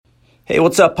Hey,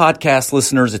 what's up, podcast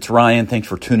listeners? It's Ryan. Thanks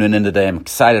for tuning in today. I'm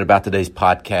excited about today's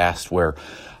podcast where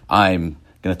I'm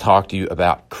going to talk to you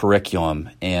about curriculum.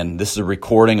 And this is a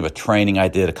recording of a training I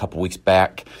did a couple weeks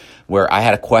back where I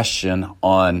had a question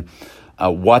on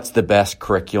what's the best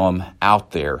curriculum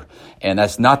out there. And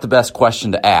that's not the best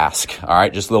question to ask. All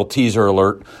right, just a little teaser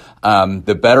alert.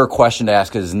 The better question to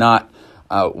ask is not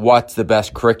what's the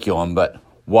best curriculum, but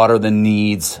what are the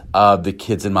needs of the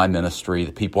kids in my ministry,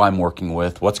 the people I'm working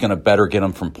with? What's going to better get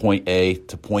them from point A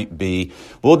to point B?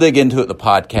 We'll dig into it in the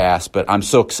podcast, but I'm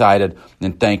so excited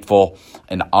and thankful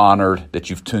and honored that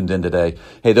you've tuned in today.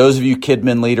 Hey, those of you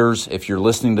KidMin leaders, if you're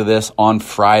listening to this on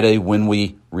Friday when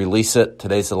we release it,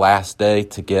 today's the last day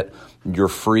to get your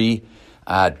free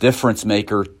Difference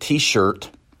Maker t-shirt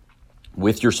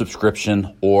with your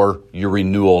subscription or your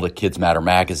renewal to Kids Matter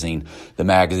magazine, the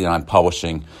magazine I'm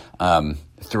publishing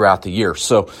throughout the year.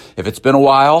 So if it's been a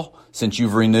while since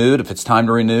you've renewed, if it's time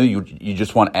to renew, you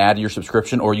just want to add to your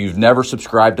subscription, or you've never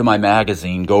subscribed to my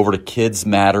magazine, go over to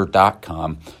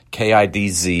kidsmatter.com,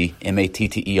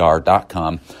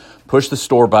 kidzmatter.com, push the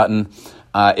store button.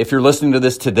 If you're listening to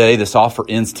this today, this offer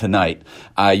ends tonight.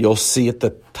 You'll see at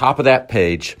the top of that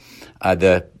page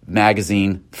the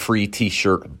magazine free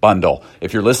t-shirt bundle.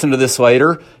 If you're listening to this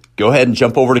later, go ahead and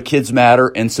jump over to Kids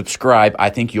Matter and subscribe.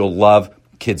 I think you'll love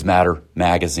Kids Matter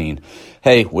magazine.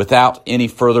 Hey, without any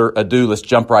further ado, let's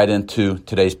jump right into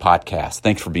today's podcast.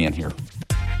 Thanks for being here.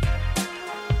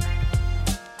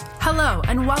 Hello,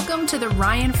 and welcome to the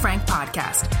Ryan Frank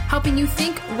Podcast, helping you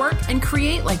think, work, and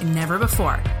create like never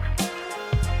before.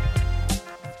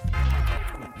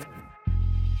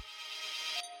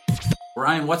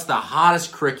 Ryan, what's the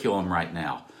hottest curriculum right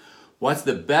now? What's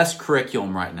the best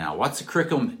curriculum right now? What's the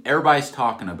curriculum everybody's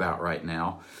talking about right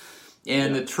now?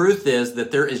 And the truth is that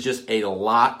there is just a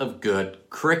lot of good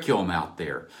curriculum out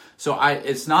there. So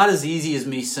it's not as easy as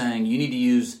me saying you need to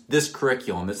use this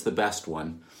curriculum. It's the best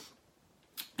one.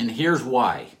 And here's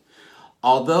why.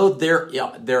 Although there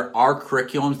are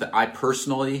curriculums that I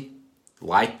personally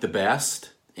like the best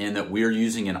and that we're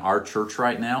using in our church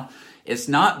right now, it's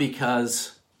not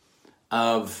because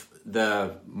of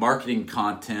the marketing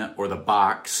content or the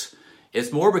box.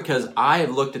 It's more because I have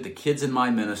looked at the kids in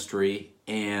my ministry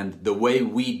and the way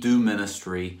we do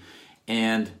ministry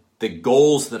and the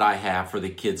goals that I have for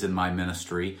the kids in my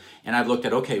ministry. And I've looked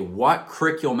at, okay, what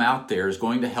curriculum out there is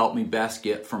going to help me best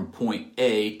get from point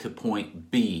A to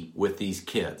point B with these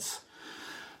kids?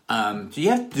 So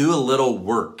you have to do a little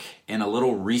work and a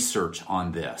little research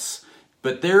on this.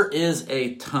 But there is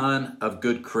a ton of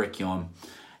good curriculum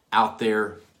out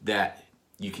there that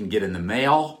you can get in the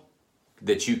mail,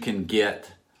 that you can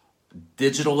get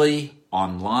digitally,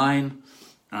 online.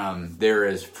 There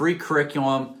is free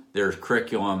curriculum. There's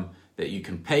curriculum that you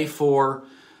can pay for.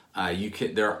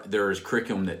 There is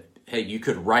curriculum that, hey, you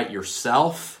could write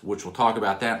yourself, which we'll talk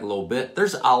about that in a little bit.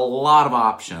 There's a lot of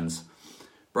options.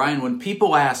 Brian, when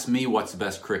people ask me what's the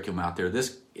best curriculum out there,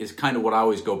 this is kind of what I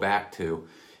always go back to,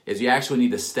 is you actually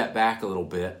need to step back a little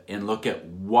bit and look at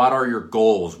what are your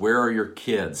goals, where are your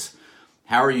kids,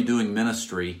 how are you doing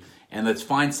ministry, and let's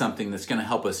find something that's going to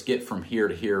help us get from here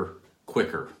to here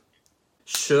quicker.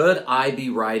 Should I be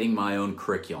writing my own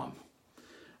curriculum?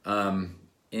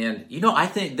 I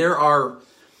think there are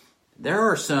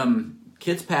some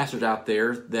kids pastors out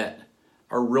there that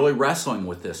are really wrestling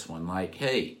with this one. Like,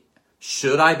 hey,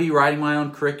 should I be writing my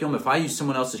own curriculum? If I use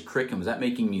someone else's curriculum, is that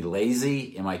making me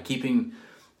lazy?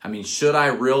 Should I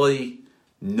really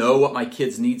know what my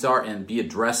kids' needs are and be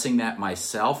addressing that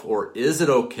myself? Or is it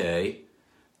okay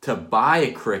to buy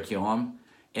a curriculum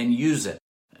and use it?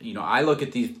 I look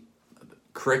at these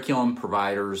curriculum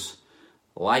providers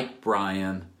like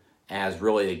Brian as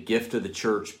really a gift to the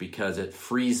church because it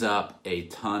frees up a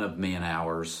ton of man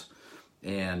hours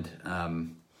and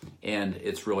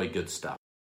it's really good stuff.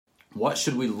 What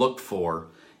should we look for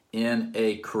in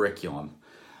a curriculum?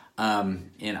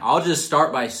 And I'll just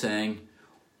start by saying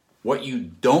what you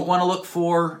don't want to look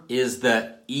for is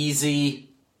the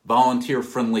easy,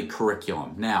 volunteer-friendly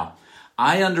curriculum. Now,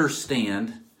 I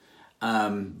understand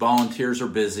volunteers are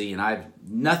busy, and I have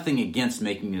nothing against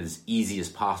making it as easy as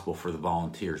possible for the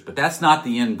volunteers, but that's not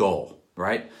the end goal,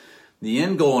 right? The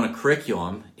end goal in a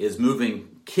curriculum is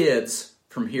moving kids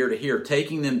from here to here,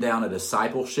 taking them down a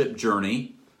discipleship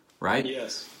journey, right?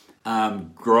 Yes.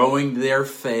 Growing their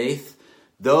faith.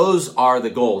 Those are the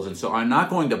goals. And so I'm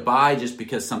not going to buy just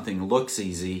because something looks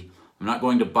easy. I'm not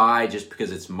going to buy just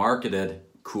because it's marketed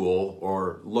cool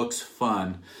or looks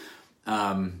fun.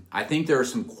 I think there are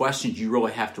some questions you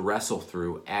really have to wrestle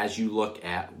through as you look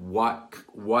at what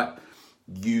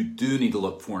you do need to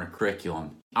look for in a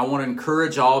curriculum. I want to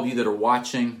encourage all of you that are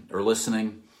watching or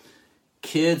listening,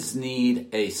 kids need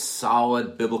a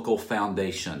solid biblical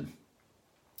foundation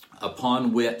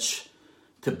upon which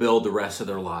to build the rest of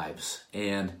their lives.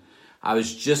 And I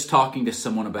was just talking to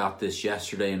someone about this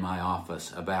yesterday in my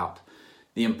office, about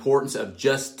the importance of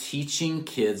just teaching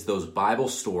kids those Bible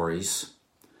stories,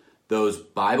 those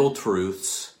Bible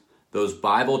truths, those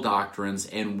Bible doctrines.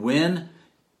 And when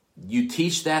you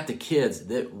teach that to kids,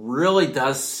 that really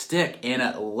does stick, and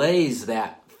it lays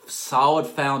that solid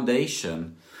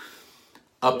foundation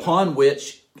upon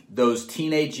which those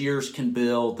teenage years can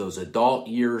build, those adult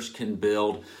years can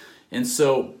build. And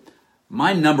so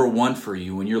my number one for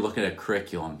you when you're looking at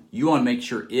curriculum, you want to make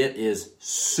sure it is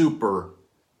super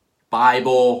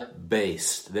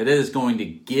Bible-based, that it is going to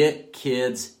get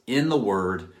kids in the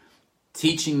Word,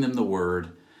 teaching them the Word.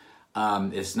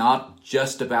 It's not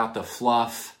just about the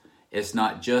fluff. It's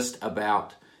not just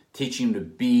about teaching them to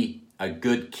be a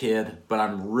good kid, but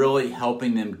I'm really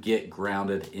helping them get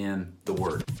grounded in the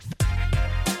Word.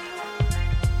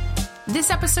 This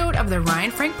episode of the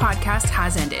Ryan Frank Podcast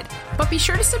has ended, but be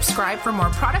sure to subscribe for more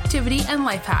productivity and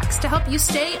life hacks to help you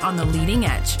stay on the leading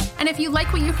edge. And if you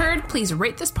like what you heard, please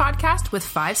rate this podcast with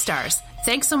 5 stars.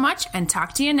 Thanks so much, and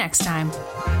talk to you next time.